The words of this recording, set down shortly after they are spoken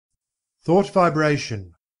Thought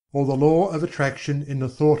Vibration, or the Law of Attraction in the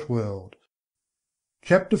Thought World.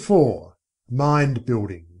 Chapter IV. Mind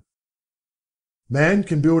Building. Man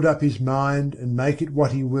can build up his mind and make it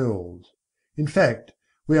what he wills. In fact,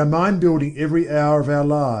 we are mind building every hour of our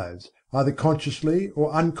lives, either consciously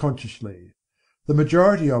or unconsciously. The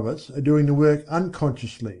majority of us are doing the work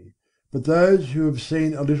unconsciously, but those who have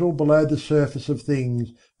seen a little below the surface of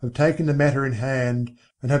things have taken the matter in hand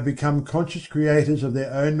and have become conscious creators of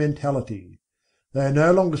their own mentality. They are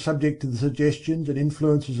no longer subject to the suggestions and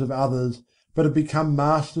influences of others, but have become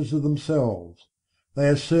masters of themselves. They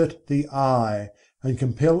assert the "I" and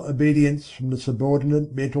compel obedience from the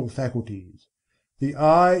subordinate mental faculties. The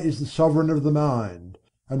 "I" is the sovereign of the mind,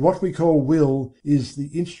 and what we call will is the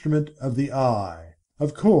instrument of the "I."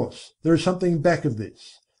 Of course, there is something back of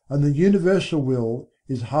this, and the universal will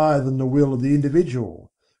is higher than the will of the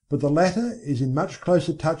individual, but the latter is in much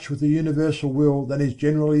closer touch with the universal will than is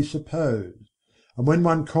generally supposed, and when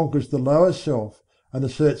one conquers the lower self and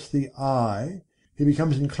asserts the "I," he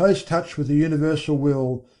becomes in close touch with the universal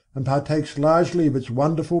will and partakes largely of its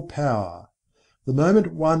wonderful power. The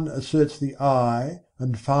moment one asserts the "I"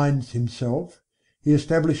 and finds himself, he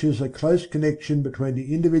establishes a close connection between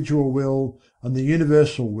the individual will and the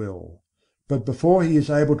universal will. But before he is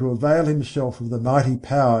able to avail himself of the mighty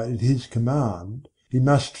power at his command, he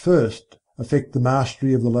must first effect the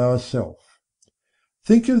mastery of the lower self.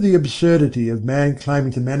 Think of the absurdity of man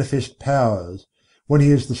claiming to manifest powers, when he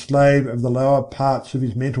is the slave of the lower parts of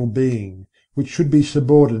his mental being, which should be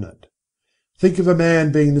subordinate. Think of a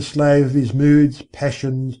man being the slave of his moods,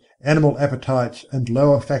 passions, animal appetites, and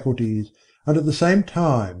lower faculties, and at the same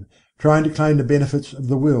time trying to claim the benefits of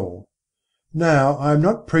the will. Now, I am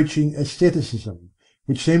not preaching asceticism,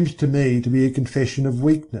 which seems to me to be a confession of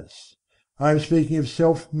weakness. I am speaking of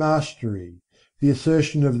self-mastery, the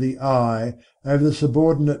assertion of the "I" over the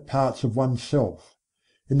subordinate parts of oneself.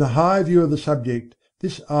 In the higher view of the subject,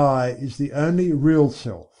 this "I" is the only real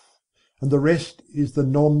self, and the rest is the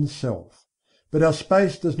non-self. But our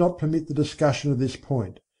space does not permit the discussion of this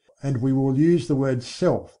point, and we will use the word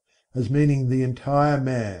 "self" as meaning the entire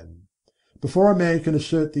man. Before a man can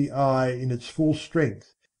assert the "I" in its full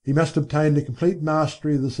strength, he must obtain the complete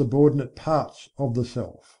mastery of the subordinate parts of the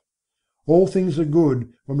self. All things are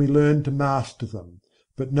good when we learn to master them,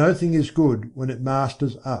 but no thing is good when it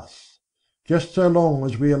masters us. Just so long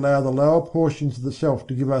as we allow the lower portions of the self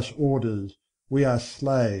to give us orders, we are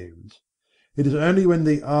slaves. It is only when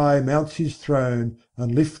the "I" mounts his throne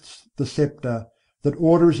and lifts the scepter that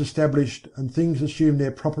order is established and things assume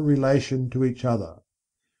their proper relation to each other.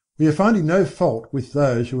 We are finding no fault with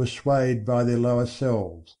those who are swayed by their lower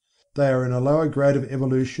selves. They are in a lower grade of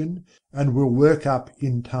evolution and will work up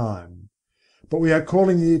in time. But we are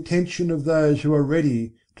calling the attention of those who are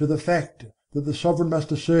ready to the fact that the sovereign must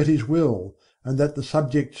assert his will, and that the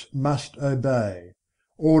subjects must obey.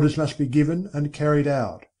 Orders must be given and carried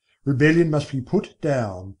out. Rebellion must be put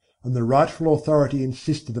down, and the rightful authority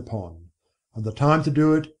insisted upon. And the time to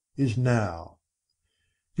do it is now.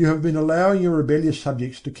 You have been allowing your rebellious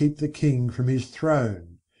subjects to keep the king from his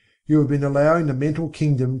throne. You have been allowing the mental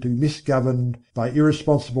kingdom to be misgoverned by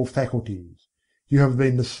irresponsible faculties. You have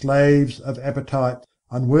been the slaves of appetite,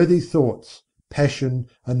 unworthy thoughts, passion,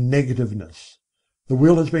 and negativeness. The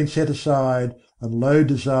will has been set aside, and low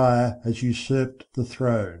desire has usurped the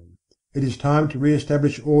throne. It is time to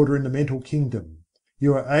re-establish order in the mental kingdom.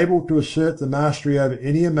 You are able to assert the mastery over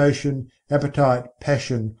any emotion, appetite,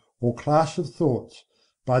 passion, or class of thoughts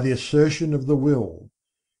by the assertion of the will.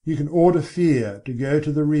 You can order fear to go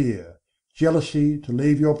to the rear, jealousy to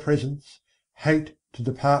leave your presence, hate to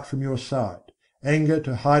depart from your sight, anger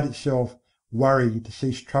to hide itself, worry to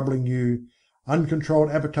cease troubling you, uncontrolled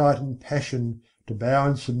appetite and passion to bow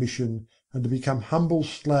in submission and to become humble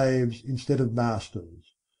slaves instead of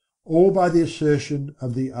masters. All by the assertion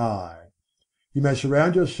of the "I." You may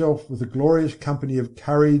surround yourself with a glorious company of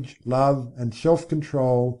courage, love, and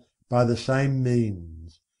self-control by the same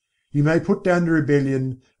means. You may put down the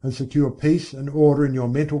rebellion and secure peace and order in your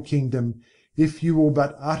mental kingdom if you will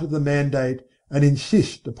but utter the mandate and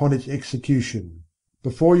insist upon its execution.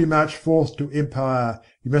 Before you march forth to empire,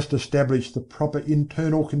 you must establish the proper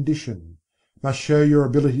internal condition, must show your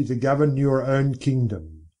ability to govern your own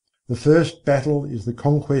kingdom. The first battle is the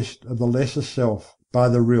conquest of the lesser self by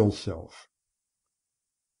the real self.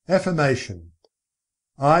 Affirmation: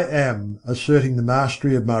 I am asserting the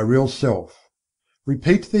mastery of my real self.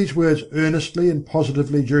 Repeat these words earnestly and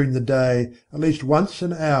positively during the day at least once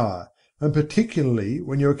an hour, and particularly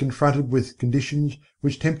when you are confronted with conditions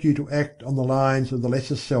which tempt you to act on the lines of the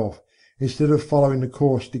lesser self instead of following the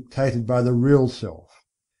course dictated by the real self.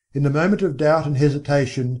 In the moment of doubt and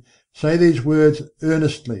hesitation, say these words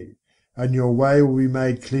earnestly, and your way will be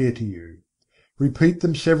made clear to you. Repeat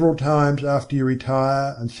them several times after you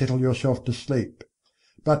retire and settle yourself to sleep.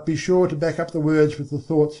 But be sure to back up the words with the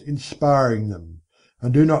thoughts inspiring them,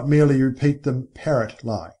 and do not merely repeat them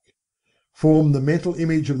parrot-like. Form the mental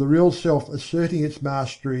image of the real self asserting its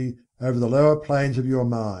mastery over the lower planes of your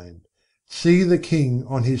mind. See the king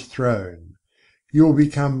on his throne. You will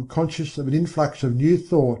become conscious of an influx of new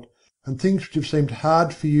thought, and things which have seemed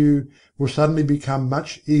hard for you will suddenly become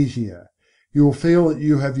much easier. You will feel that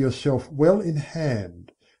you have yourself well in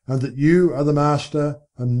hand, and that you are the master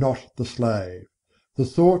and not the slave. The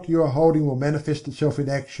thought you are holding will manifest itself in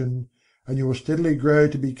action, and you will steadily grow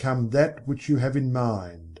to become that which you have in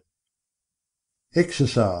mind.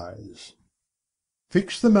 Exercise.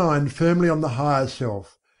 Fix the mind firmly on the higher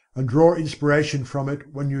self, and draw inspiration from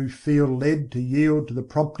it when you feel led to yield to the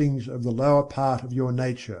promptings of the lower part of your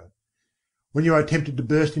nature. When you are tempted to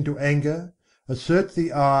burst into anger, assert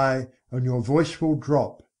the "I" and your voice will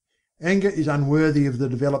drop. Anger is unworthy of the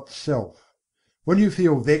developed self. When you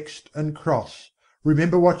feel vexed and cross,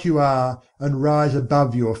 remember what you are and rise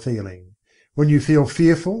above your feeling. When you feel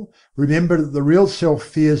fearful, remember that the real self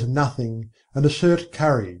fears nothing, and assert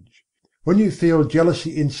courage. When you feel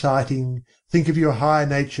jealousy inciting, think of your higher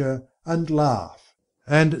nature and laugh.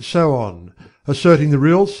 And so on, asserting the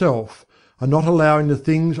real self, and not allowing the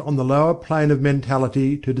things on the lower plane of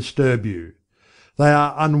mentality to disturb you. They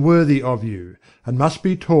are unworthy of you, and must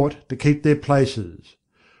be taught to keep their places.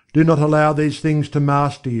 Do not allow these things to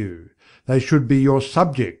master you. They should be your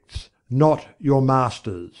subjects, not your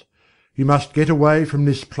masters. You must get away from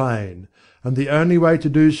this plane, and the only way to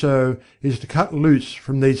do so is to cut loose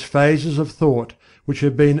from these phases of thought which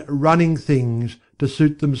have been running things to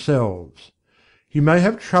suit themselves. You may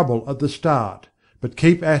have trouble at the start, but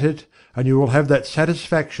keep at it, and you will have that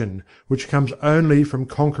satisfaction which comes only from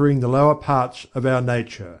conquering the lower parts of our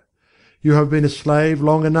nature. You have been a slave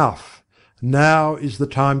long enough. Now is the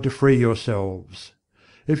time to free yourselves.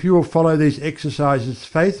 If you will follow these exercises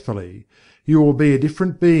faithfully, you will be a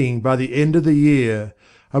different being by the end of the year,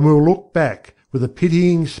 and will look back with a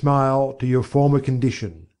pitying smile to your former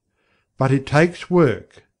condition. But it takes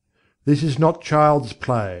work. This is not child's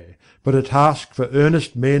play, but a task for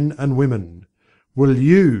earnest men and women. Will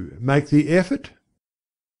you make the effort?